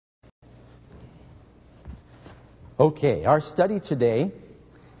Okay, our study today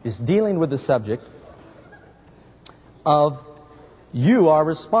is dealing with the subject of you are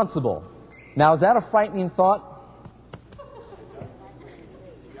responsible. Now, is that a frightening thought?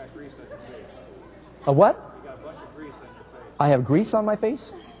 A what? You got a bunch of grease on your face. I have grease on my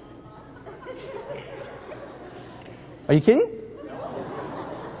face? Are you kidding?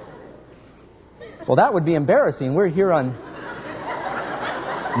 Well, that would be embarrassing. We're here on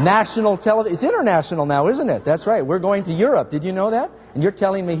national television. It's international now, isn't it? That's right. We're going to Europe. Did you know that? And you're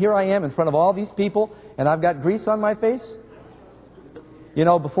telling me here I am in front of all these people and I've got grease on my face? You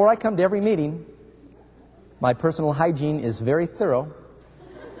know, before I come to every meeting, my personal hygiene is very thorough.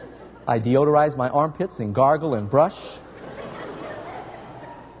 I deodorize my armpits and gargle and brush.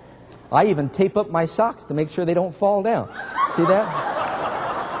 I even tape up my socks to make sure they don't fall down. See that?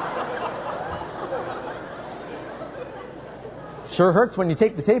 Sure hurts when you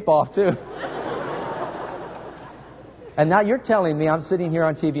take the tape off, too. And now you're telling me I'm sitting here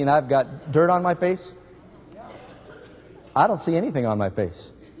on TV and I've got dirt on my face? I don't see anything on my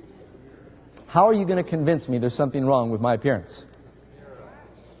face. How are you going to convince me there's something wrong with my appearance?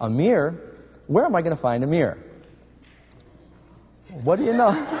 A mirror? Where am I going to find a mirror? What do you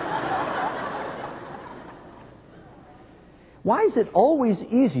know? Why is it always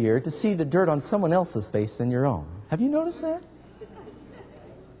easier to see the dirt on someone else's face than your own? Have you noticed that?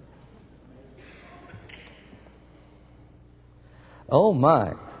 Oh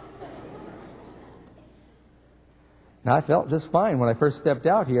my. Now, I felt just fine when I first stepped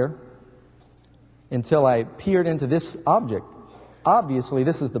out here until I peered into this object. Obviously,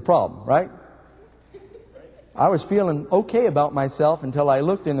 this is the problem, right? I was feeling okay about myself until I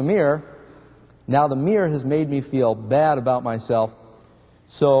looked in the mirror. Now the mirror has made me feel bad about myself.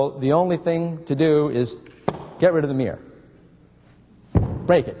 So the only thing to do is get rid of the mirror.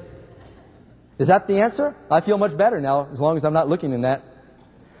 Break it. Is that the answer? I feel much better now as long as I'm not looking in that.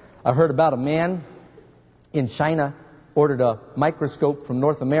 I heard about a man in China, ordered a microscope from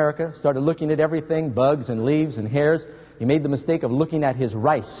North America, started looking at everything, bugs and leaves and hairs. He made the mistake of looking at his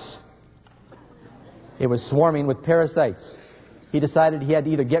rice. It was swarming with parasites. He decided he had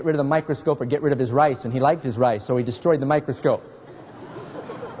to either get rid of the microscope or get rid of his rice, and he liked his rice, so he destroyed the microscope.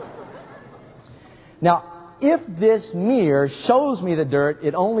 Now, if this mirror shows me the dirt,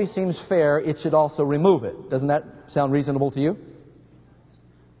 it only seems fair it should also remove it. Doesn't that sound reasonable to you?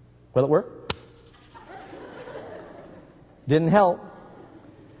 Will it work? Didn't help.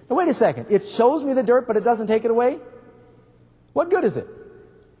 Now, wait a second. It shows me the dirt, but it doesn't take it away? What good is it?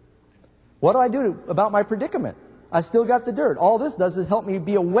 What do I do about my predicament? I still got the dirt. All this does is help me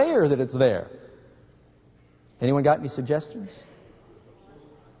be aware that it's there. Anyone got any suggestions?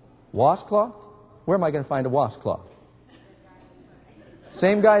 Washcloth? Where am I going to find a washcloth?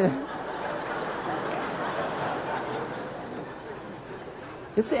 Same guy.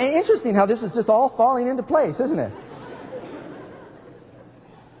 It's interesting how this is just all falling into place, isn't it?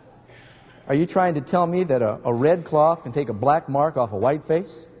 Are you trying to tell me that a red cloth can take a black mark off a white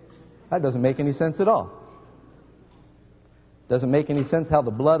face? That doesn't make any sense at all. Doesn't make any sense how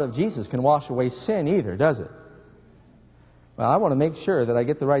the blood of Jesus can wash away sin either, does it? Well, I want to make sure that I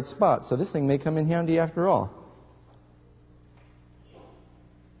get the right spot, so this thing may come in handy after all.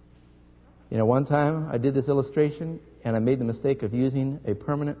 You know, one time I did this illustration, and I made the mistake of using a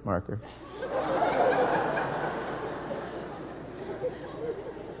permanent marker.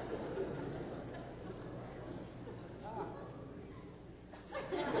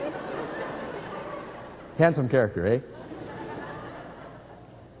 Handsome character, eh?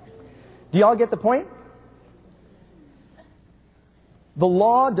 Do y'all get the point? The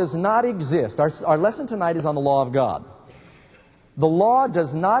law does not exist. Our lesson tonight is on the law of God. The law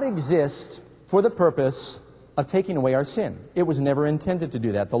does not exist for the purpose of taking away our sin. It was never intended to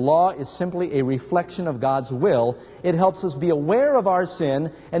do that. The law is simply a reflection of God's will. It helps us be aware of our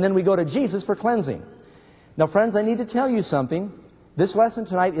sin, and then we go to Jesus for cleansing. Now, friends, I need to tell you something. This lesson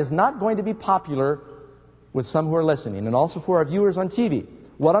tonight is not going to be popular with some who are listening, and also for our viewers on TV.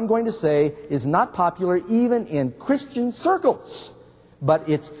 What I'm going to say is not popular even in Christian circles, but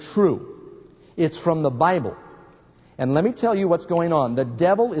it's true. It's from the Bible. And let me tell you what's going on. The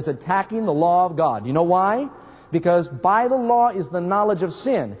devil is attacking the law of God. You know why? Because by the law is the knowledge of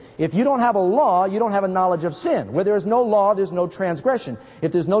sin. If you don't have a law, you don't have a knowledge of sin. Where there is no law, there's no transgression.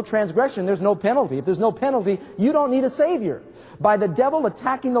 If there's no transgression, there's no penalty. If there's no penalty, you don't need a Savior. By the devil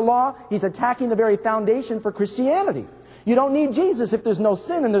attacking the law, he's attacking the very foundation for Christianity. You don't need Jesus if there's no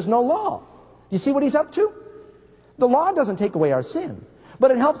sin and there's no law. You see what he's up to? The law doesn't take away our sin,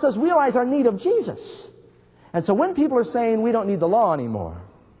 but it helps us realize our need of Jesus. And so when people are saying we don't need the law anymore,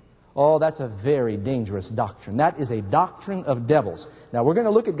 Oh, that's a very dangerous doctrine. That is a doctrine of devils. Now, we're going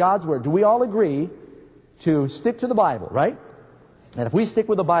to look at God's Word. Do we all agree to stick to the Bible, right? And if we stick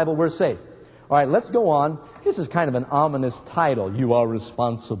with the Bible, we're safe. All right, let's go on. This is kind of an ominous title, You Are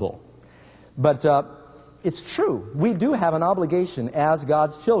Responsible. But it's true. We do have an obligation as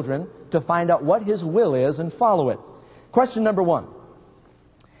God's children to find out what His will is and follow it. Question number 1.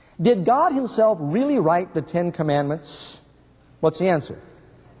 Did God Himself really write the 10 Commandments? What's the answer?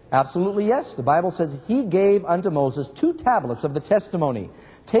 Absolutely yes. The Bible says He gave unto Moses 2 tablets of the testimony,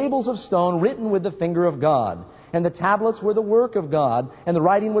 tables of stone written with the finger of God. And the tablets were the work of God, and the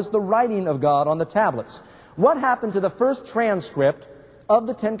writing was the writing of God on the tablets. What happened to the first transcript of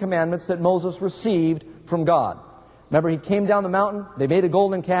the 10 Commandments that Moses received from God? Remember, he came down the mountain, they made a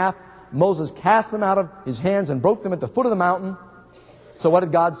golden calf, Moses cast them out of his hands and broke them at the foot of the mountain. So what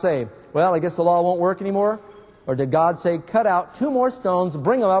did God say? Well, I guess the law won't work anymore? Or did God say, cut out 2 more stones,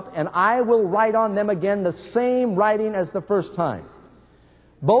 bring them up, and I will write on them again the same writing as the first time?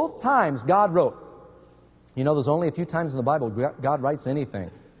 Both times God wrote. You know, there's only a few times in the Bible God writes anything.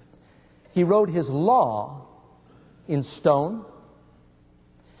 He wrote His law in stone.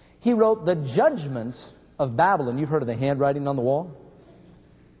 He wrote the judgment of Babylon. You've heard of the handwriting on the wall?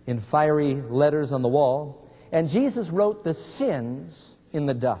 In fiery letters on the wall. And Jesus wrote the sins in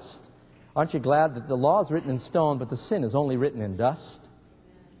the dust. Aren't you glad that the law is written in stone, but the sin is only written in dust?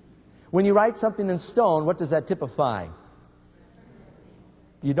 When you write something in stone, what does that typify?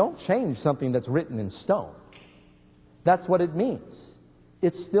 You don't change something that's written in stone. That's what it means.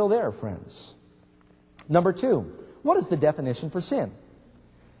 It's still there, friends. Number 2, what is the definition for sin?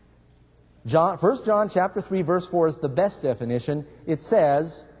 1 John chapter 3, verse 4 is the best definition. It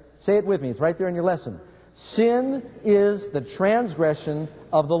says, say it with me, it's right there in your lesson. Sin is the transgression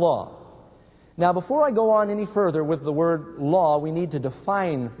of the law. Now, before I go on any further with the word law, we need to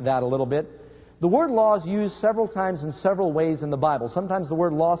define that a little bit. The word law is used several times in several ways in the Bible. Sometimes the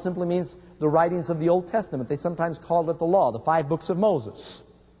word law simply means the writings of the Old Testament. They sometimes called it the law, the 5 books of Moses.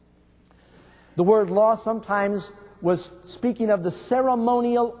 The word law sometimes was speaking of the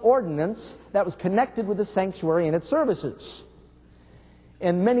ceremonial ordinance that was connected with the sanctuary and its services.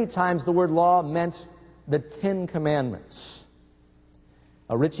 And many times the word law meant the 10 Commandments.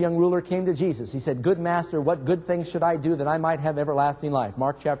 A rich young ruler came to Jesus. He said, Good Master, what good things should I do that I might have everlasting life?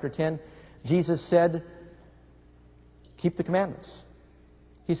 Mark chapter 10. Jesus said, keep the commandments.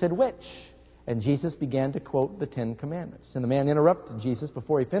 He said, which? And Jesus began to quote the 10 Commandments. And the man interrupted Jesus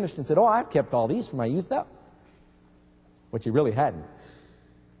before he finished and said, oh, I've kept all these from my youth up. Which he really hadn't.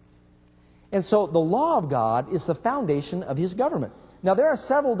 And so the law of God is the foundation of His government. Now there are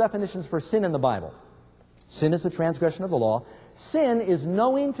several definitions for sin in the Bible. Sin is the transgression of the law. Sin is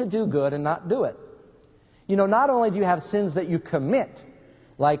knowing to do good and not do it. You know, not only do you have sins that you commit,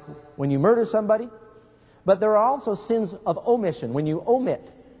 like when you murder somebody, but there are also sins of omission, when you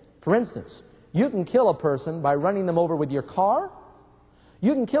omit. For instance, you can kill a person by running them over with your car.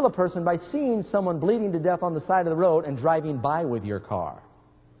 You can kill a person by seeing someone bleeding to death on the side of the road and driving by with your car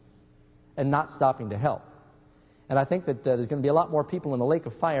and not stopping to help. And I think that there's going to be a lot more people in the lake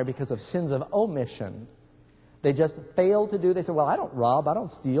of fire because of sins of omission. They just fail to do. They say, well, I don't rob, I don't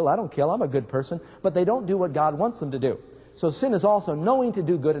steal, I don't kill, I'm a good person. But they don't do what God wants them to do. So sin is also knowing to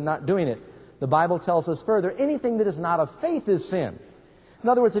do good and not doing it. The Bible tells us further, anything that is not of faith is sin. In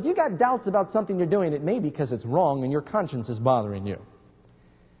other words, if you got doubts about something you're doing, it may be because it's wrong and your conscience is bothering you.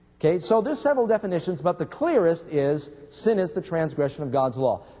 Okay, so there's several definitions, but the clearest is sin is the transgression of God's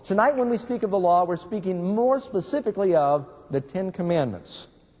law. Tonight when we speak of the law, we're speaking more specifically of the 10 Commandments.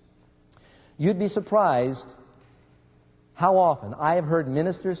 You'd be surprised how often I have heard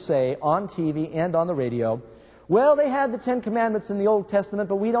ministers say on TV and on the radio, well, they had the 10 Commandments in the Old Testament,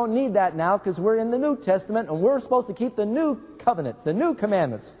 but we don't need that now because we're in the New Testament and we're supposed to keep the new covenant, the new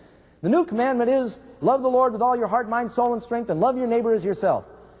commandments. The new commandment is love the Lord with all your heart, mind, soul, and strength, and love your neighbor as yourself.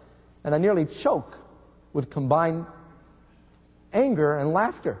 And I nearly choke with combined anger and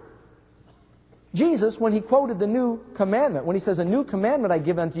laughter. Jesus, when He quoted the new commandment, when He says, a new commandment I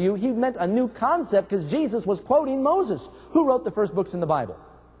give unto you, He meant a new concept because Jesus was quoting Moses. Who wrote the first books in the Bible?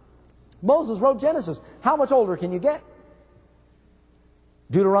 Moses wrote Genesis. How much older can you get?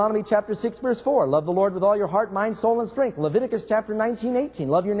 Deuteronomy chapter 6, verse 4. Love the Lord with all your heart, mind, soul, and strength. Leviticus chapter 19, 18.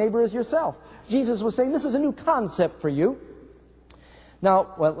 Love your neighbor as yourself. Jesus was saying, this is a new concept for you.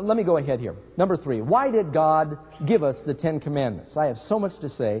 Now, well, let me go ahead here. Number 3, why did God give us the 10 Commandments? I have so much to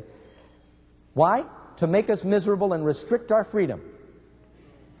say. Why? To make us miserable and restrict our freedom.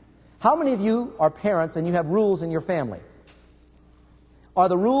 How many of you are parents and you have rules in your family? Are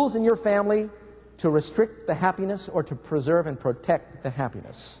the rules in your family to restrict the happiness or to preserve and protect the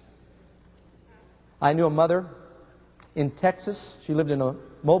happiness? I knew a mother in Texas. She lived in a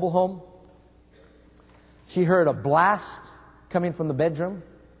mobile home. She heard a blast coming from the bedroom.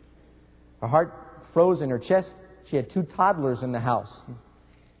 Her heart froze in her chest. She had 2 toddlers in the house.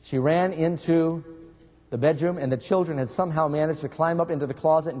 She ran into the bedroom, and the children had somehow managed to climb up into the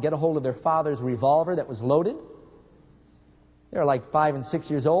closet and get a hold of their father's revolver that was loaded. They were like 5 and 6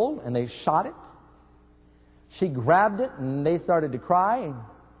 years old, and they shot it. She grabbed it, and they started to cry.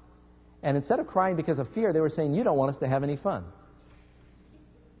 And instead of crying because of fear, they were saying, "You don't want us to have any fun."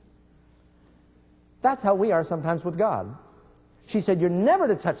 That's how we are sometimes with God. She said, "You're never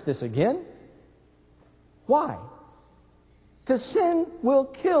to touch this again." Why? Because sin will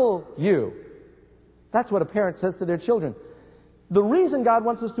kill you. That's what a parent says to their children. The reason God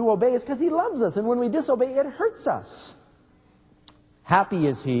wants us to obey is because He loves us, and when we disobey, it hurts us. Happy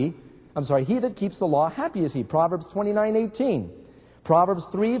is he that keeps the law, happy is he. Proverbs 29:18. Proverbs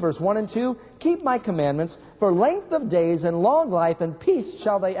 3, verse 1 and 2, "Keep my commandments, for length of days and long life and peace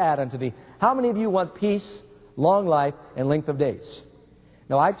shall they add unto thee." How many of you want peace, long life, and length of days?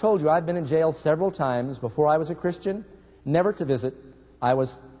 Now, I told you I've been in jail several times before I was a Christian, never to visit. I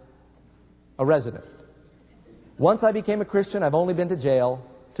was a resident. Once I became a Christian, I've only been to jail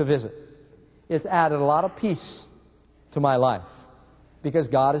to visit. It's added a lot of peace to my life because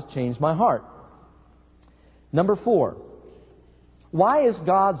God has changed my heart. Number 4, why is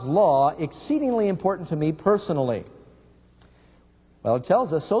God's law exceedingly important to me personally? Well, it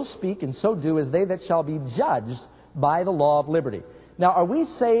tells us, "So speak and so do as they that shall be judged by the law of liberty." Now, are we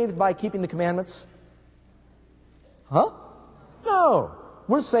saved by keeping the commandments? Huh? No.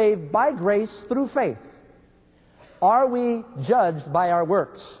 We're saved by grace through faith. Are we judged by our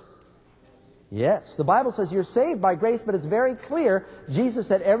works? Yes. The Bible says you're saved by grace, but it's very clear. Jesus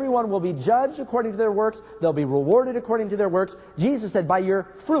said everyone will be judged according to their works. They'll be rewarded according to their works. Jesus said by your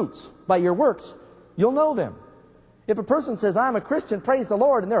fruits, by your works, you'll know them. If a person says, "I'm a Christian, praise the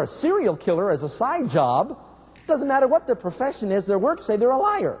Lord," and they're a serial killer as a side job, it doesn't matter what their profession is, their works say they're a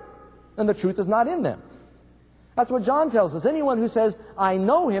liar, and the truth is not in them. That's what John tells us. Anyone who says, "I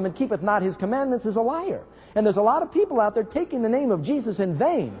know him and keepeth not his commandments," is a liar. And there's a lot of people out there taking the name of Jesus in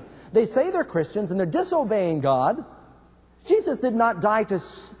vain. They say they're Christians and they're disobeying God. Jesus did not die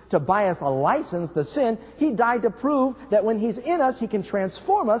to buy us a license to sin. He died to prove that when He's in us, He can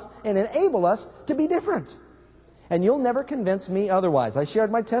transform us and enable us to be different. And you'll never convince me otherwise. I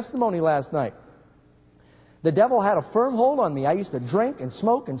shared my testimony last night. The devil had a firm hold on me. I used to drink and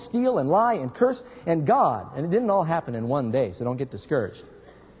smoke and steal and lie and curse. And God, and it didn't all happen in one day, so don't get discouraged.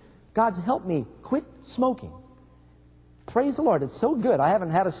 God's helped me quit smoking. Praise the Lord, it's so good. I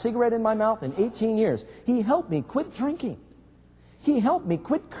haven't had a cigarette in my mouth in 18 years. He helped me quit drinking. He helped me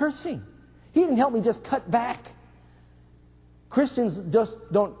quit cursing. He didn't help me just cut back. Christians just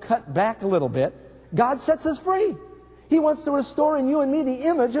don't cut back a little bit. God sets us free. He wants to restore in you and me the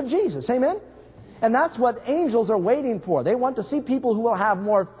image of Jesus. Amen? And that's what angels are waiting for. They want to see people who will have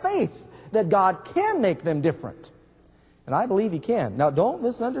more faith that God can make them different. And I believe He can. Now, don't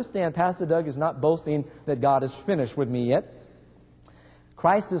misunderstand. Pastor Doug is not boasting that God is finished with me yet.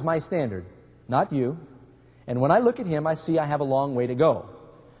 Christ is my standard, not you. And when I look at Him, I see I have a long way to go.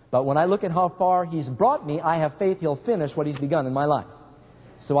 But when I look at how far He's brought me, I have faith He'll finish what He's begun in my life.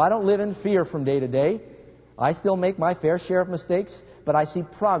 So I don't live in fear from day to day. I still make my fair share of mistakes, but I see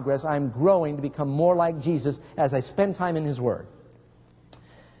progress. I'm growing to become more like Jesus as I spend time in His Word.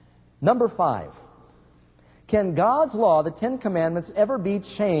 Number 5. Can God's law, the 10 Commandments, ever be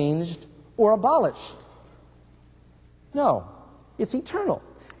changed or abolished? No. It's eternal.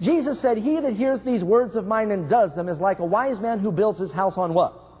 Jesus said, "He that hears these words of mine and does them is like a wise man who builds his house on"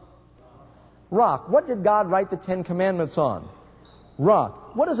 what? Rock. What did God write the 10 Commandments on?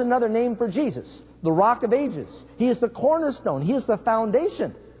 Rock. What is another name for Jesus? The Rock of Ages. He is the cornerstone. He is the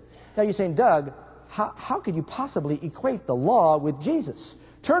foundation. Now you're saying, "Doug, how could you possibly equate the law with Jesus?"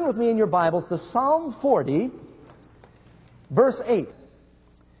 Turn with me in your Bibles to Psalm 40, verse 8.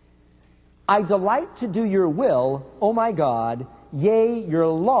 "I delight to do your will, O my God, yea, your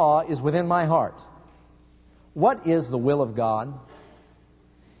law is within my heart." What is the will of God?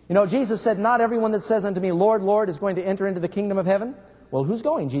 You know, Jesus said, "Not everyone that says unto me, Lord, Lord, is going to enter into the kingdom of heaven." Well, who's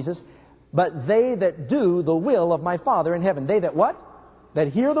going, Jesus? "But they that do the will of my Father in heaven." They that what? That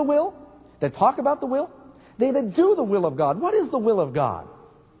hear the will? That talk about the will? They that do the will of God. What is the will of God?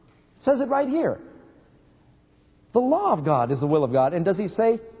 It says it right here. The law of God is the will of God. And does He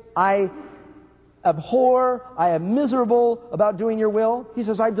say, "I abhor, I am miserable about doing your will"? He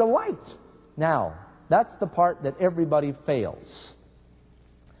says, "I delight." Now, that's the part that everybody fails.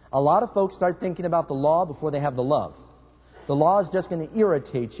 A lot of folks start thinking about the law before they have the love. The law is just going to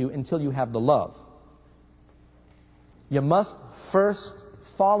irritate you until you have the love. You must first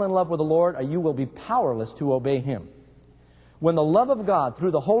fall in love with the Lord, or you will be powerless to obey Him. When the love of God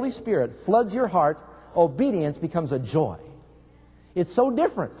through the Holy Spirit floods your heart, obedience becomes a joy. It's so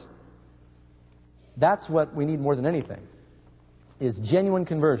different. That's what we need more than anything, is genuine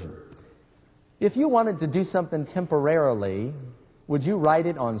conversion. If you wanted to do something temporarily, would you write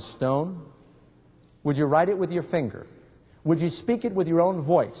it on stone? Would you write it with your finger? Would you speak it with your own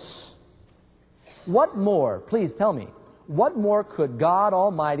voice? What more, please tell me, what more could God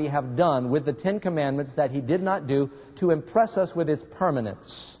Almighty have done with the Ten Commandments that He did not do to impress us with its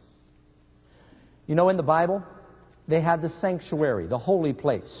permanence? You know, in the Bible, they had the sanctuary, the holy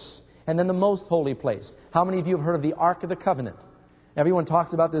place, and then the most holy place. How many of you have heard of the Ark of the Covenant? Everyone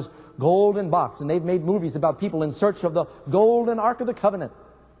talks about this golden box, and they've made movies about people in search of the golden Ark of the Covenant,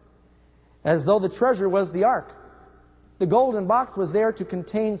 as though the treasure was the Ark. The golden box was there to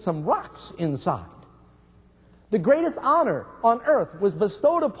contain some rocks inside. The greatest honor on earth was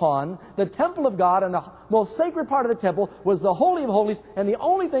bestowed upon the temple of God, and the most sacred part of the temple was the Holy of Holies, and the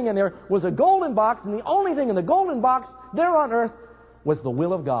only thing in there was a golden box, and the only thing in the golden box there on earth was the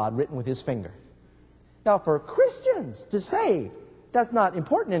will of God written with His finger. Now, for Christians to say that's not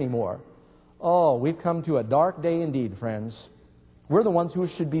important anymore, oh, we've come to a dark day indeed, friends. We're the ones who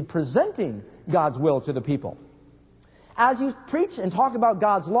should be presenting God's will to the people. As you preach and talk about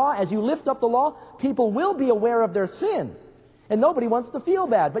God's law, as you lift up the law, people will be aware of their sin. And nobody wants to feel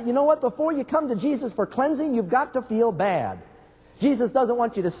bad. But you know what? Before you come to Jesus for cleansing, you've got to feel bad. Jesus doesn't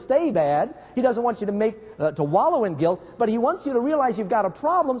want you to stay bad. He doesn't want you to wallow in guilt. But He wants you to realize you've got a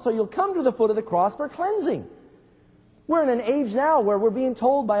problem, so you'll come to the foot of the cross for cleansing. We're in an age now where we're being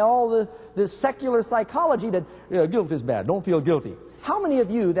told by all this secular psychology that guilt is bad. Don't feel guilty. How many of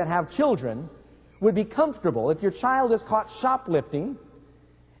you that have children would be comfortable if your child is caught shoplifting,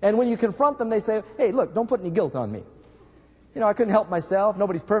 and when you confront them, they say, hey, look, don't put any guilt on me. You know, I couldn't help myself.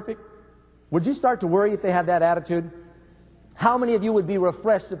 Nobody's perfect. Would you start to worry if they had that attitude? How many of you would be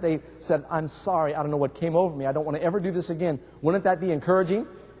refreshed if they said, I'm sorry, I don't know what came over me. I don't want to ever do this again. Wouldn't that be encouraging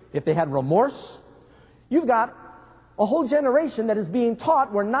if they had remorse? You've got a whole generation that is being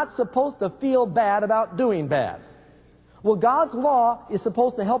taught we're not supposed to feel bad about doing bad. Well, God's law is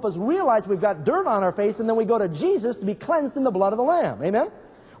supposed to help us realize we've got dirt on our face, and then we go to Jesus to be cleansed in the blood of the Lamb. Amen?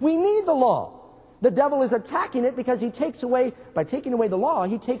 We need the law. The devil is attacking it because he takes away, by taking away the law,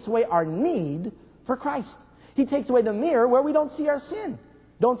 he takes away our need for Christ. He takes away the mirror where we don't see our sin.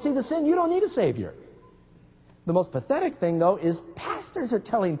 Don't see the sin, you don't need a Savior. The most pathetic thing, though, is pastors are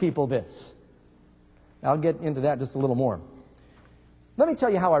telling people this. I'll get into that just a little more. Let me tell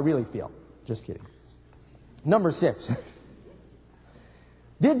you how I really feel. Just kidding. Number 6.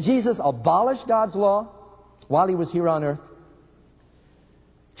 Did Jesus abolish God's law while He was here on earth?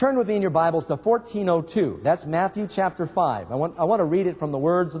 Turn with me in your Bibles to 1402. That's Matthew chapter 5. I want to read it from the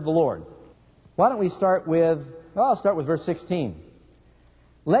words of the Lord. Why don't we start with, I'll start with verse 16.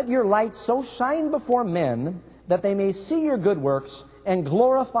 Let your light so shine before men that they may see your good works and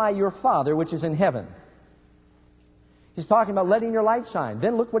glorify your Father which is in heaven. He's talking about letting your light shine.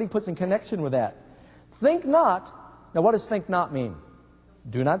 Then look what He puts in connection with that. Think not. Now what does think not mean?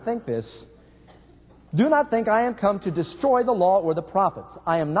 Do not think this. Do not think I am come to destroy the law or the prophets.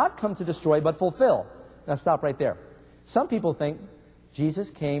 I am not come to destroy but fulfill. Now stop right there. Some people think Jesus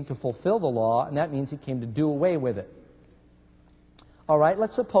came to fulfill the law, and that means He came to do away with it. All right,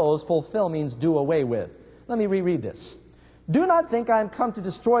 let's suppose fulfill means do away with. Let me reread this. Do not think I am come to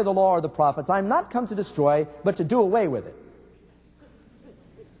destroy the law or the prophets. I am not come to destroy, but to do away with it.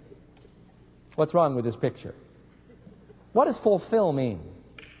 What's wrong with this picture? What does fulfill mean?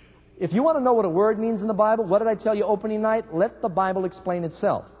 If you want to know what a word means in the Bible, what did I tell you opening night? Let the Bible explain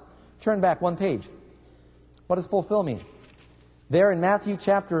itself. Turn back one page. What does fulfill mean? There in Matthew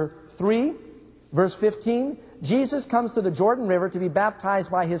chapter 3, verse 15, Jesus comes to the Jordan River to be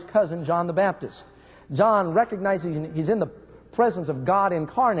baptized by His cousin John the Baptist. John recognizes he's in the presence of God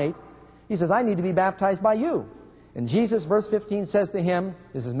incarnate. He says, I need to be baptized by you. And Jesus, verse 15, says to him,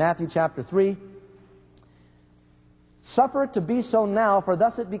 this is Matthew chapter 3, suffer it to be so now, for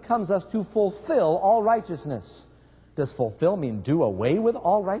thus it becomes us to fulfill all righteousness. Does fulfill mean do away with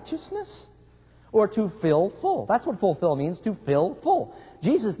all righteousness? Or to fill full? That's what fulfill means, to fill full.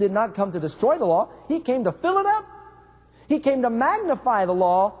 Jesus did not come to destroy the law. He came to fill it up. He came to magnify the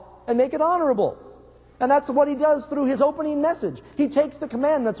law and make it honorable. And that's what He does through His opening message. He takes the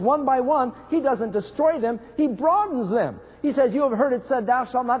commandments one by one. He doesn't destroy them. He broadens them. He says, you have heard it said, thou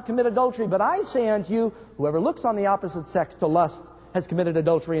shalt not commit adultery. But I say unto you, whoever looks on the opposite sex to lust has committed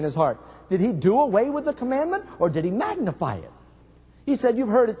adultery in his heart. Did He do away with the commandment, or did He magnify it? He said, you've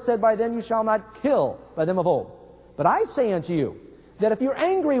heard it said by them, you shall not kill, by them of old. But I say unto you, that if you're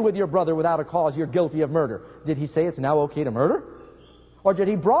angry with your brother without a cause, you're guilty of murder. Did he say it's now okay to murder? Or did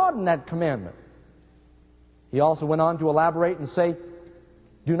he broaden that commandment? He also went on to elaborate and say,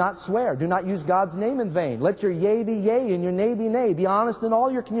 do not swear. Do not use God's name in vain. Let your yea be yea and your nay be nay. Be honest in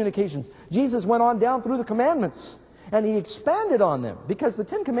all your communications. Jesus went on down through the commandments, and he expanded on them because the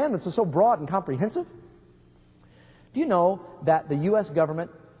 10 Commandments are so broad and comprehensive. Do you know that the U.S. government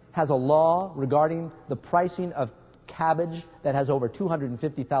has a law regarding the pricing of cabbage that has over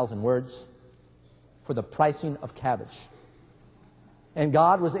 250,000 words for the pricing of cabbage? And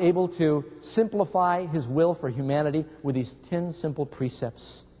God was able to simplify His will for humanity with these 10 simple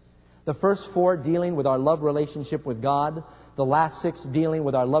precepts. The first 4 dealing with our love relationship with God, the last 6 dealing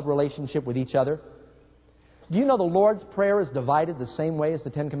with our love relationship with each other. Do you know the Lord's Prayer is divided the same way as the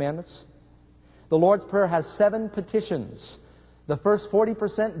 10 Commandments? The Lord's Prayer has 7 petitions. The first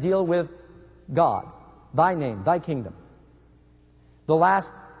 40% deal with God, Thy name, Thy kingdom. The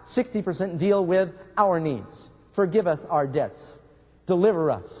last 60% deal with our needs. Forgive us our debts. Deliver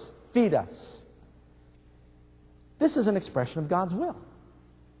us. Feed us. This is an expression of God's will.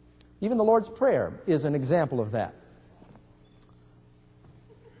 Even the Lord's Prayer is an example of that.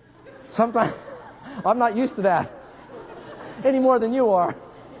 Sometimes, I'm not used to that any more than you are.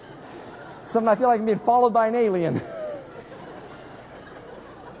 Sometimes I feel like I'm being followed by an alien.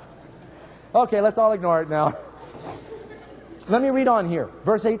 Okay, let's all ignore it now. Let me read on here.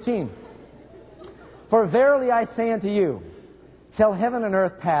 Verse 18. For verily I say unto you, till heaven and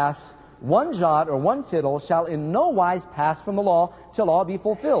earth pass, one jot or one tittle shall in no wise pass from the law till all be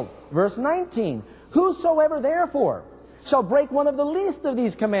fulfilled. Verse 19. Whosoever therefore shall break one of the least of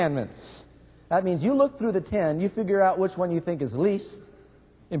these commandments. That means you look through the 10, you figure out which one you think is least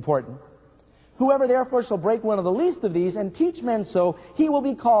important. Whoever therefore shall break one of the least of these and teach men so, he will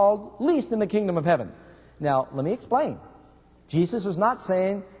be called least in the kingdom of heaven. Now, let me explain. Jesus is not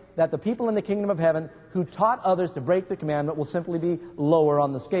saying that the people in the kingdom of heaven who taught others to break the commandment will simply be lower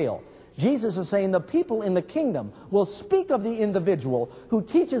on the scale. Jesus is saying the people in the kingdom will speak of the individual who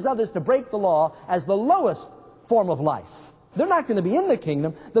teaches others to break the law as the lowest form of life. They're not going to be in the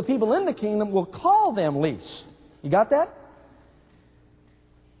kingdom. The people in the kingdom will call them least. You got that?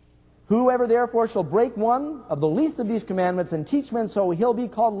 Whoever therefore shall break one of the least of these commandments and teach men so, he'll be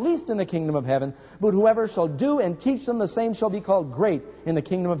called least in the kingdom of heaven. But whoever shall do and teach them, the same shall be called great in the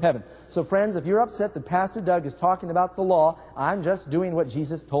kingdom of heaven. So friends, if you're upset that Pastor Doug is talking about the law, I'm just doing what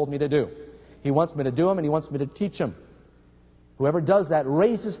Jesus told me to do. He wants me to do them and He wants me to teach them. Whoever does that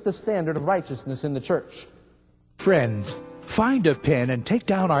raises the standard of righteousness in the church. Friends, find a pen and take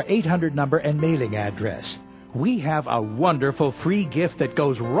down our 800 number and mailing address. We have a wonderful free gift that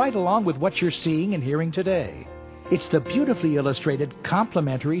goes right along with what you're seeing and hearing today. It's the beautifully illustrated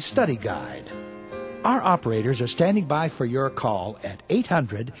complimentary study guide. Our operators are standing by for your call at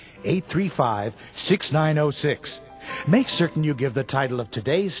 800-835-6906. Make certain you give the title of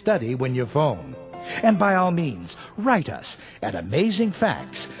today's study when you phone. And by all means, write us at Amazing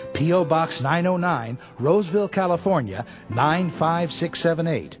Facts, P.O. Box 909, Roseville, California,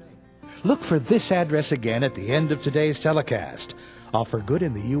 95678. Look for this address again at the end of today's telecast. All for good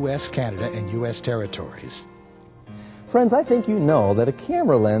in the U.S., Canada, and U.S. territories. Friends, I think you know that a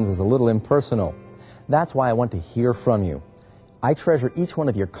camera lens is a little impersonal. That's why I want to hear from you. I treasure each one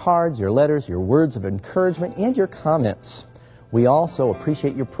of your cards, your letters, your words of encouragement, and your comments. We also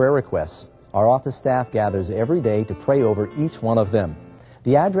appreciate your prayer requests. Our office staff gathers every day to pray over each one of them.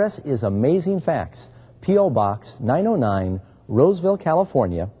 The address is Amazing Facts, P.O. Box 909, Roseville,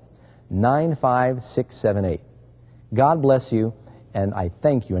 California, 95678. God bless you, and I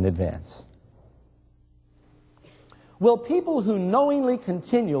thank you in advance. Will people who knowingly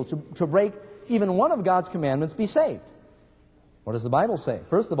continue to break even one of God's commandments be saved? What does the Bible say?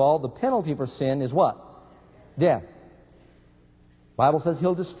 First of all, the penalty for sin is what? Death. The Bible says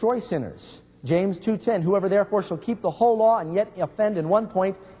He'll destroy sinners. James 2:10, whoever therefore shall keep the whole law and yet offend in one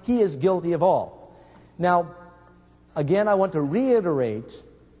point, he is guilty of all. Now, again, I want to reiterate,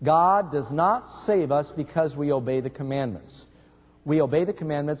 God does not save us because we obey the commandments. We obey the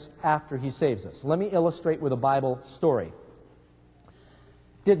commandments after He saves us. Let me illustrate with a Bible story.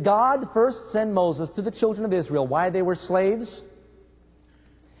 Did God first send Moses to the children of Israel while they were slaves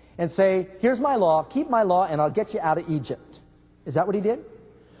and say, here's my law, keep my law, and I'll get you out of Egypt? Is that what He did?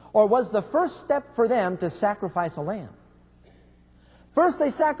 Or was the first step for them to sacrifice a lamb? First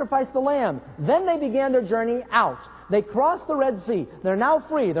they sacrificed the lamb. Then they began their journey out. They crossed the Red Sea. They're now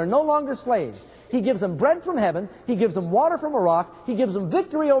free. They're no longer slaves. He gives them bread from heaven. He gives them water from a rock. He gives them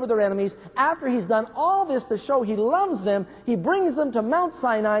victory over their enemies. After He's done all this to show He loves them, He brings them to Mount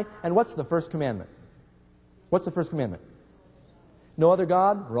Sinai. And what's the first commandment? What's the first commandment? No other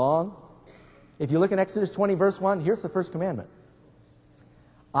God? Wrong. If you look in Exodus 20, verse 1, here's the first commandment.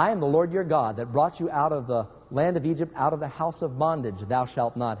 I am the Lord your God that brought you out of the land of Egypt, out of the house of bondage. Thou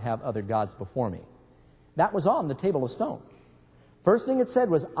shalt not have other gods before me. That was on the table of stone. First thing it said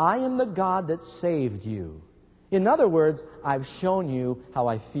was, I am the God that saved you. In other words, I've shown you how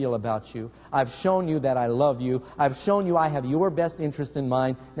I feel about you. I've shown you that I love you. I've shown you I have your best interest in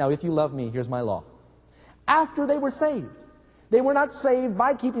mind. Now, if you love me, here's my law. After they were saved. They were not saved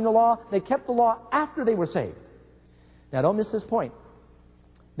by keeping the law. They kept the law after they were saved. Now, don't miss this point.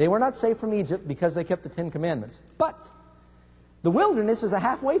 They were not saved from Egypt because they kept the Ten Commandments. But the wilderness is a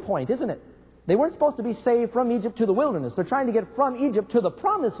halfway point, isn't it? They weren't supposed to be saved from Egypt to the wilderness. They're trying to get from Egypt to the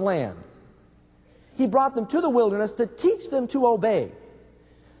promised land. He brought them to the wilderness to teach them to obey.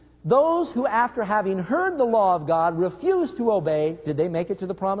 Those who, after having heard the law of God, refused to obey, did they make it to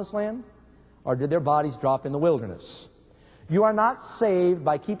the promised land? Or did their bodies drop in the wilderness? You are not saved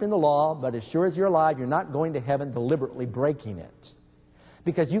by keeping the law, but as sure as you're alive, you're not going to heaven deliberately breaking it.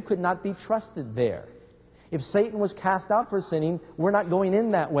 Because you could not be trusted there. If Satan was cast out for sinning, we're not going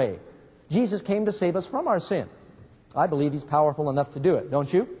in that way. Jesus came to save us from our sin. I believe He's powerful enough to do it,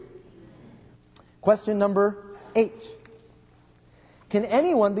 don't you? Question number 8. Can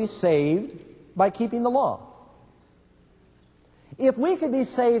anyone be saved by keeping the law? If we could be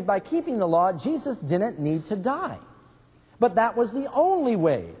saved by keeping the law, Jesus didn't need to die. But that was the only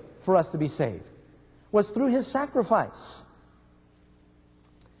way for us to be saved, was through His sacrifice.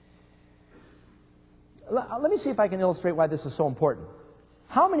 Let me see if I can illustrate why this is so important.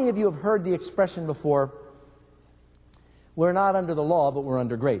 How many of you have heard the expression before, we're not under the law, but we're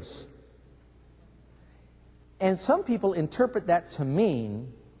under grace? And some people interpret that to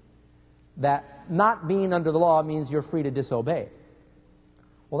mean that not being under the law means you're free to disobey.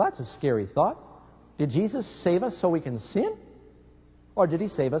 Well, that's a scary thought. Did Jesus save us so we can sin? Or did He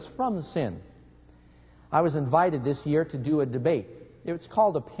save us from sin? I was invited this year to do a debate. It's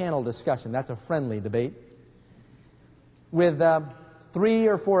called a panel discussion. That's a friendly debate. With 3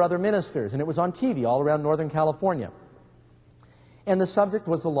 or 4 other ministers. And it was on TV all around Northern California. And the subject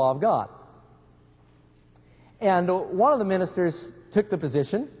was the law of God. And one of the ministers took the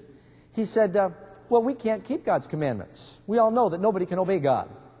position. He said, well, we can't keep God's commandments. We all know that nobody can obey God.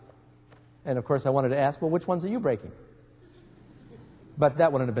 And of course I wanted to ask, well, which ones are you breaking? But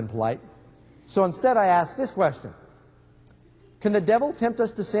that wouldn't have been polite. So instead I asked this question. Can the devil tempt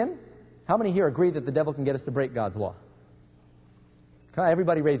us to sin? How many here agree that the devil can get us to break God's law?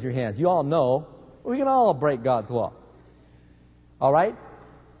 Everybody raise your hands. You all know we can all break God's law. All right?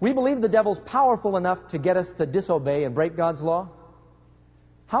 We believe the devil's powerful enough to get us to disobey and break God's law.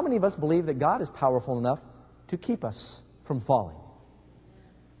 How many of us believe that God is powerful enough to keep us from falling?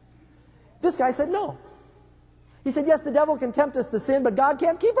 This guy said no. He said, yes, the devil can tempt us to sin, but God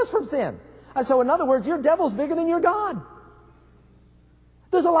can't keep us from sin. And so in other words, your devil's bigger than your God.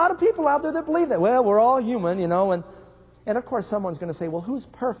 There's a lot of people out there that believe that. Well, we're all human, you know, and of course someone's going to say, well, who's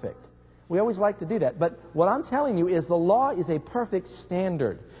perfect? We always like to do that. But what I'm telling you is the law is a perfect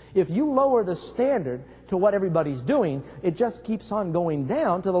standard. If you lower the standard to what everybody's doing, it just keeps on going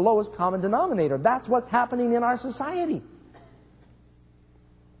down to the lowest common denominator. That's what's happening in our society.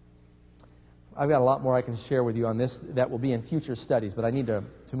 I've got a lot more I can share with you on this that will be in future studies, but I need to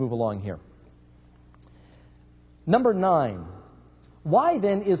move along here. Number 9. Why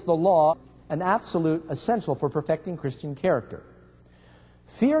then is the law an absolute essential for perfecting Christian character?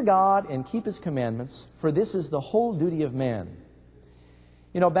 Fear God and keep His commandments, for this is the whole duty of man.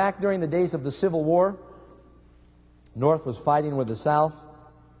 You know, back during the days of the Civil War, North was fighting with the South,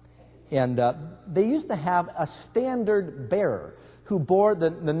 and they used to have a standard bearer who bore the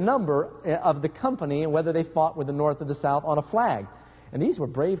number of the company and whether they fought with the North or the South on a flag. And these were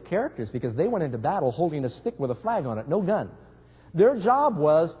brave characters because they went into battle holding a stick with a flag on it, no gun. Their job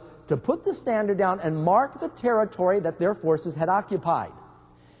was to put the standard down and mark the territory that their forces had occupied.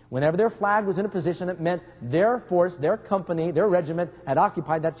 Whenever their flag was in a position, it meant their force, their company, their regiment had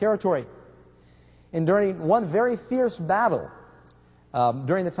occupied that territory. And during one very fierce battle,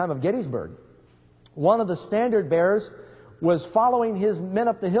 during the time of Gettysburg, one of the standard bearers was following his men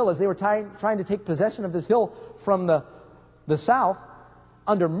up the hill as they were trying to take possession of this hill from the south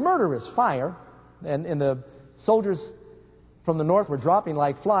under murderous fire, and the soldiers from the north were dropping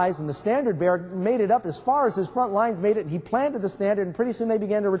like flies, and the standard bearer made it up as far as his front lines made it, and he planted the standard, and pretty soon they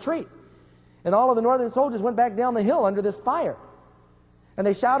began to retreat. And all of the northern soldiers went back down the hill under this fire. And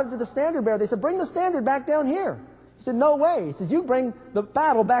they shouted to the standard bearer, they said, bring the standard back down here. He said, no way. He says, you bring the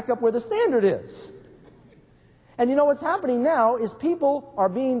battle back up where the standard is. And you know what's happening now is people are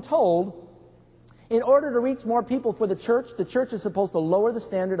being told, In order to reach more people for the church is supposed to lower the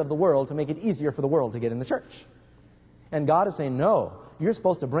standard of the world to make it easier for the world to get in the church. And God is saying, no, you're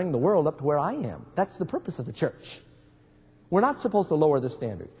supposed to bring the world up to where I am. That's the purpose of the church. We're not supposed to lower the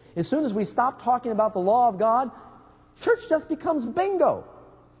standard. As soon as we stop talking about the law of God, church just becomes bingo.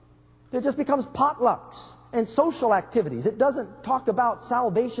 It just becomes potlucks and social activities. It doesn't talk about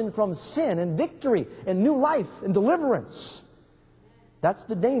salvation from sin and victory and new life and deliverance. That's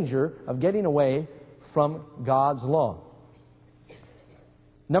the danger of getting away from God's law.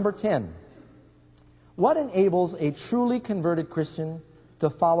 Number 10. What enables a truly converted Christian to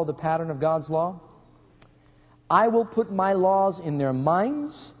follow the pattern of God's law? I will put my laws in their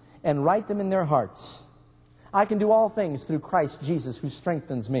minds and write them in their hearts. I can do all things through Christ Jesus who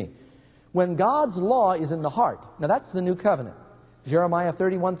strengthens me. When God's law is in the heart, now that's the new covenant. Jeremiah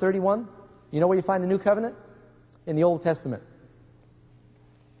 31:31. You know where you find the new covenant? In the Old Testament.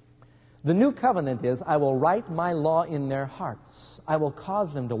 The new covenant is, I will write my law in their hearts. I will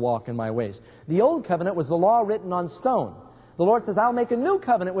cause them to walk in my ways. The old covenant was the law written on stone. The Lord says, I'll make a new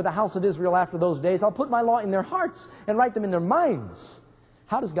covenant with the house of Israel after those days. I'll put my law in their hearts and write them in their minds.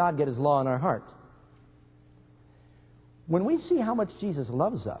 How does God get His law in our heart? When we see how much Jesus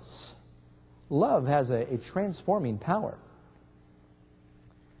loves us, love has a transforming power.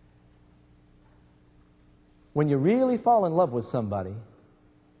 When you really fall in love with somebody,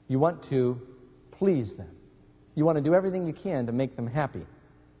 you want to please them. You want to do everything you can to make them happy.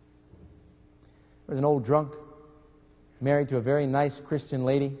 There's an old drunk married to a very nice Christian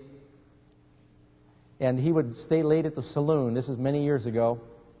lady, and he would stay late at the saloon. This is many years ago.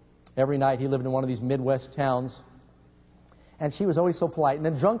 Every night he lived in one of these Midwest towns, and she was always so polite. And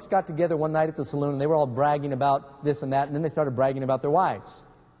the drunks got together one night at the saloon, and they were all bragging about this and that, and then they started bragging about their wives.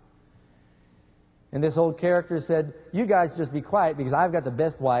 And this old character said, you guys just be quiet because I've got the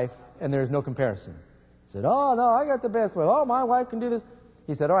best wife and there's no comparison. He said, oh, no, I got the best wife. Oh, my wife can do this.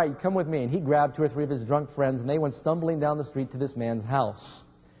 He said, all right, you come with me. And he grabbed 2 or 3 of his drunk friends and they went stumbling down the street to this man's house.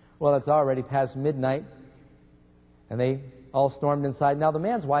 Well, it's already past midnight and they all stormed inside. Now, the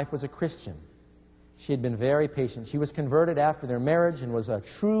man's wife was a Christian. She had been very patient. She was converted after their marriage and was a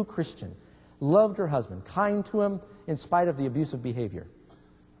true Christian. Loved her husband, kind to him in spite of the abusive behavior.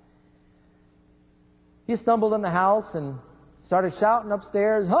 He stumbled in the house and started shouting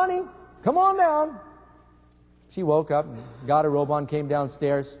upstairs, honey, come on down. She woke up and got her robe on, came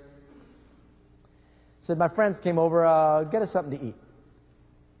downstairs. Said, my friends came over, get us something to eat.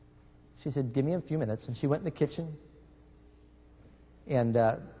 She said, give me a few minutes. And she went in the kitchen and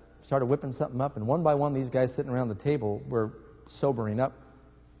started whipping something up. And one by one, these guys sitting around the table were sobering up.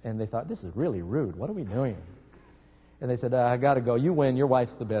 And they thought, this is really rude. What are we doing? And they said, I got to go. You win. Your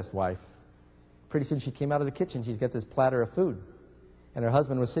wife's the best wife. Pretty soon she came out of the kitchen. She's got this platter of food. And her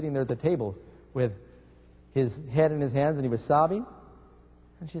husband was sitting there at the table with his head in his hands and he was sobbing.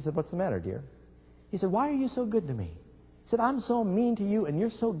 And she said, what's the matter, dear? He said, why are you so good to me? He said, I'm so mean to you and you're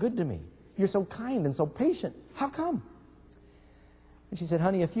so good to me. You're so kind and so patient. How come? And she said,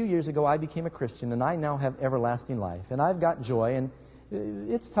 honey, a few years ago I became a Christian and I now have everlasting life. And I've got joy and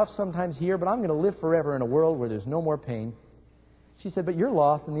it's tough sometimes here, but I'm going to live forever in a world where there's no more pain. She said, but you're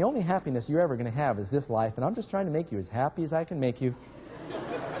lost, and the only happiness you're ever going to have is this life, and I'm just trying to make you as happy as I can make you.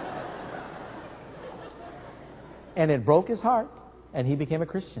 And it broke his heart, and he became a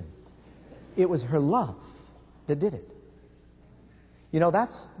Christian. It was her love that did it. You know,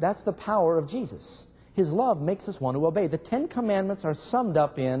 that's the power of Jesus. His love makes us want to obey. The 10 Commandments are summed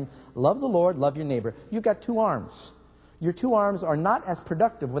up in love the Lord, love your neighbor. You've got 2 arms. Your 2 arms are not as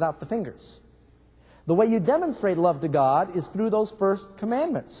productive without the fingers. The way you demonstrate love to God is through those first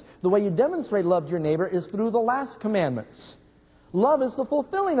commandments. The way you demonstrate love to your neighbor is through the last commandments. Love is the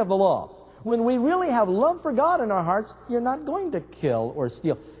fulfilling of the law. When we really have love for God in our hearts, you're not going to kill or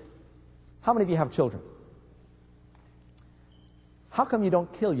steal. How many of you have children? How come you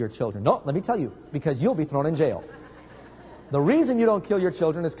don't kill your children? No, let me tell you, because you'll be thrown in jail. The reason you don't kill your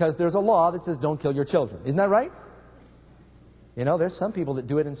children is because there's a law that says don't kill your children. Isn't that right? You know, there's some people that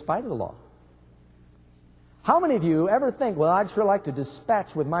do it in spite of the law. How many of you ever think, well, I'd sure like to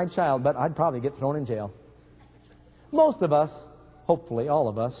dispatch with my child, but I'd probably get thrown in jail? Most of us, hopefully all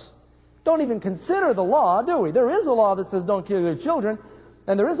of us, don't even consider the law, do we? There is a law that says don't kill your children,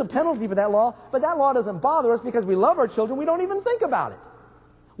 and there is a penalty for that law, but that law doesn't bother us because we love our children. We don't even think about it.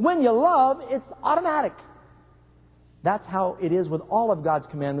 When you love, it's automatic. That's how it is with all of God's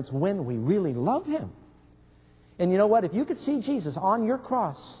commandments when we really love Him. And you know what? If you could see Jesus on your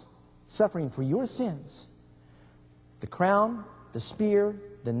cross suffering for your sins, the crown, the spear,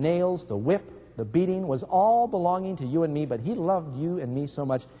 the nails, the whip, The beating was all belonging to you and me, but He loved you and me so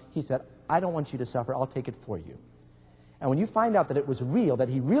much, He said, I don't want you to suffer. I'll take it for you. And when you find out that it was real, that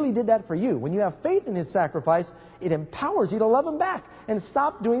He really did that for you, when you have faith in His sacrifice, it empowers you to love Him back and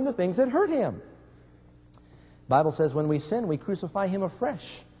stop doing the things that hurt Him. The Bible says when we sin, we crucify Him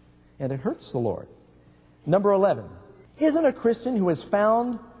afresh, and it hurts the Lord. Number 11. Isn't a Christian who has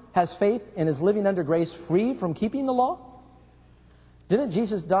faith and is living under grace free from keeping the law? Didn't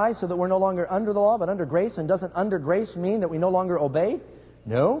Jesus die so that we're no longer under the law but under grace? And doesn't under grace mean that we no longer obey?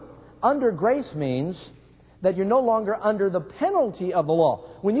 No. Under grace means that you're no longer under the penalty of the law.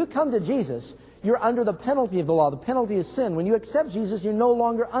 When you come to Jesus, you're under the penalty of the law. The penalty is sin. When you accept Jesus, you're no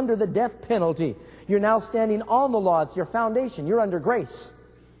longer under the death penalty. You're now standing on the law. It's your foundation. You're under grace.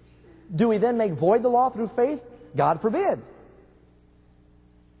 Do we then make void the law through faith? God forbid.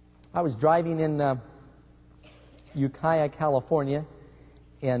 I was driving in Ukiah, California,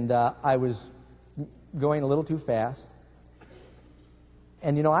 and I was going a little too fast.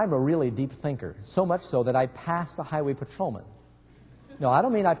 And you know, I'm a really deep thinker, so much so that I passed a highway patrolman. No, I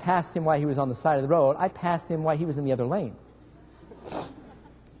don't mean I passed him while he was on the side of the road. I passed him while he was in the other lane.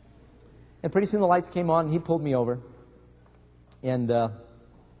 And pretty soon the lights came on, and he pulled me over. And you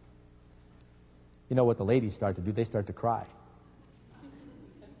know what the ladies start to do? They start to cry.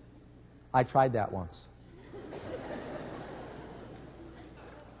 I tried that once.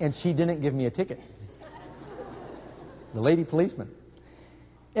 And she didn't give me a ticket. The lady policeman.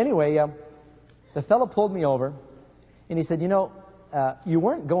 Anyway, the fellow pulled me over, and he said, you know, you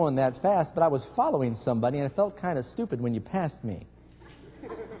weren't going that fast, but I was following somebody, and I felt kind of stupid when you passed me.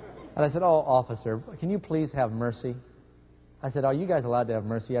 And I said, oh, officer, can you please have mercy? I said, are you guys allowed to have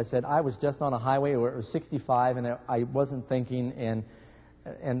mercy? I said, I was just on a highway where it was 65, and I wasn't thinking,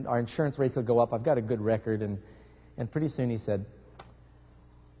 and our insurance rates will go up. I've got a good record. And pretty soon he said,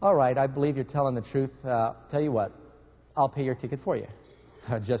 all right, I believe you're telling the truth. Tell you what, I'll pay your ticket for you.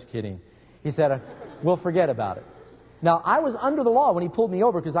 Just kidding. He said, we'll forget about it. Now, I was under the law when he pulled me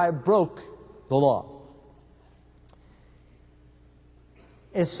over because I broke the law.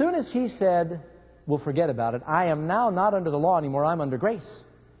 As soon as he said, we'll forget about it, I am now not under the law anymore. I'm under grace,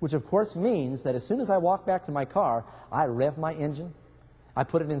 which of course means that as soon as I walk back to my car, I rev my engine. I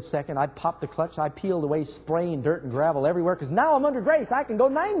put it in second. I popped the clutch. I peeled away, spraying dirt and gravel everywhere because now I'm under grace. I can go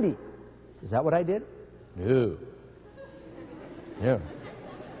 90. Is that what I did? No. No.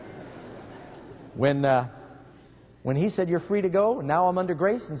 When he said, you're free to go, now I'm under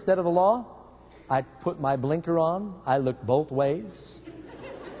grace instead of the law, I put my blinker on. I looked both ways.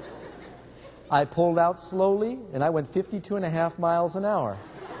 I pulled out slowly, and I went 52.5 miles an hour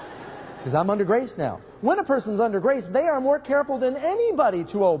because I'm under grace now. When a person's under grace, they are more careful than anybody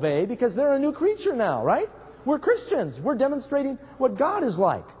to obey because they're a new creature now, right? We're Christians. We're demonstrating what God is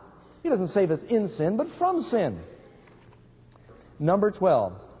like. He doesn't save us in sin, but from sin. Number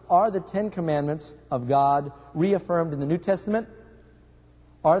 12. Are the 10 Commandments of God reaffirmed in the New Testament?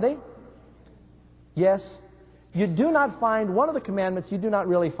 Are they? Yes. You do not find one of the commandments you do not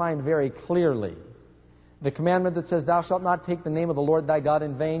really find very clearly. The commandment that says, thou shalt not take the name of the Lord thy God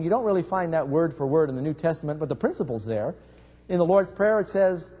in vain, you don't really find that word for word in the New Testament, but the principle's there. In the Lord's Prayer it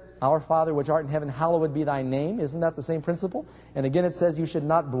says, our Father which art in heaven, hallowed be thy name. Isn't that the same principle? And again it says, you should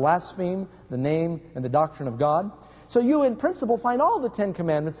not blaspheme the name and the doctrine of God. So you, in principle, find all the 10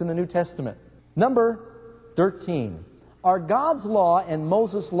 Commandments in the New Testament. Number 13. Are God's law and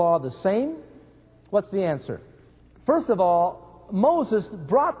Moses' law the same? What's the answer? First of all, Moses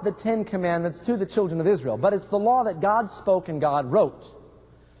brought the 10 Commandments to the children of Israel, but it's the law that God spoke and God wrote.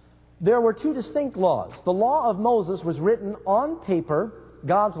 There were two distinct laws. The law of Moses was written on paper.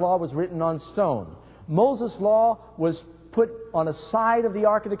 God's law was written on stone. Moses' law was put on a side of the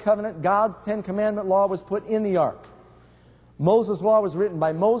Ark of the Covenant. God's 10 Commandment law was put in the Ark. Moses' law was written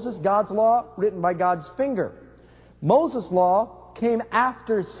by Moses. God's law written by God's finger. Moses' law came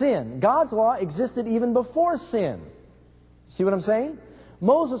after sin. God's law existed even before sin. See what I'm saying?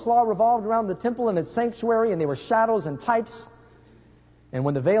 Moses' law revolved around the temple and its sanctuary, and they were shadows and types. And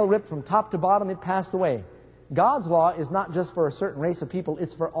when the veil ripped from top to bottom, it passed away. God's law is not just for a certain race of people,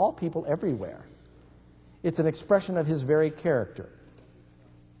 it's for all people everywhere. It's an expression of His very character.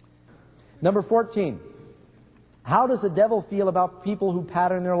 Number 14. How does the devil feel about people who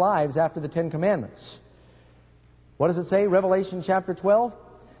pattern their lives after the 10 Commandments? What does it say? Revelation chapter 12.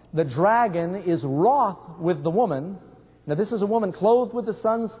 The dragon is wroth with the woman. Now this is a woman clothed with the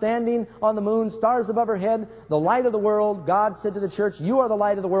sun, standing on the moon, stars above her head, the light of the world. God said to the church, you are the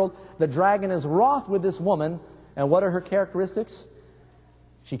light of the world. The dragon is wroth with this woman. And what are her characteristics?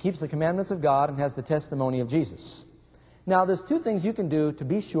 She keeps the commandments of God and has the testimony of Jesus. Now, there's two things you can do to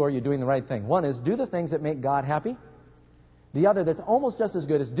be sure you're doing the right thing. One is do the things that make God happy. The other, that's almost just as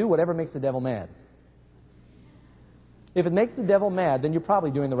good, is do whatever makes the devil mad. If it makes the devil mad, then you're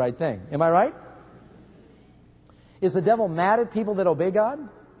probably doing the right thing. Am I right? Is the devil mad at people that obey God?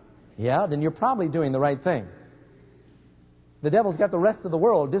 Yeah, then you're probably doing the right thing. The devil's got the rest of the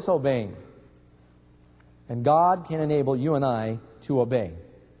world disobeying. And God can enable you and I to obey.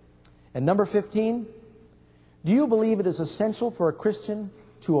 And number 15, do you believe it is essential for a Christian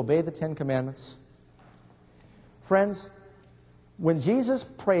to obey the Ten Commandments? Friends, when Jesus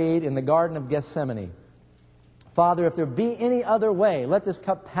prayed in the Garden of Gethsemane, Father, if there be any other way, let this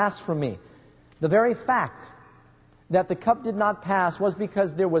cup pass from me. The very fact that the cup did not pass was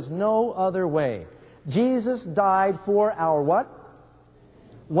because there was no other way. Jesus died for our what?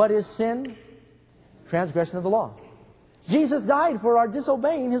 What is sin? Transgression of the law. Jesus died for our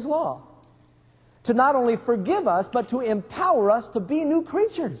disobeying His law. To not only forgive us, but to empower us to be new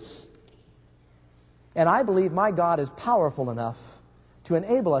creatures. And I believe my God is powerful enough to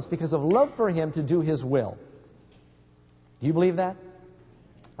enable us, because of love for Him, to do His will. Do you believe that?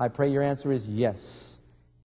 I pray your answer is yes.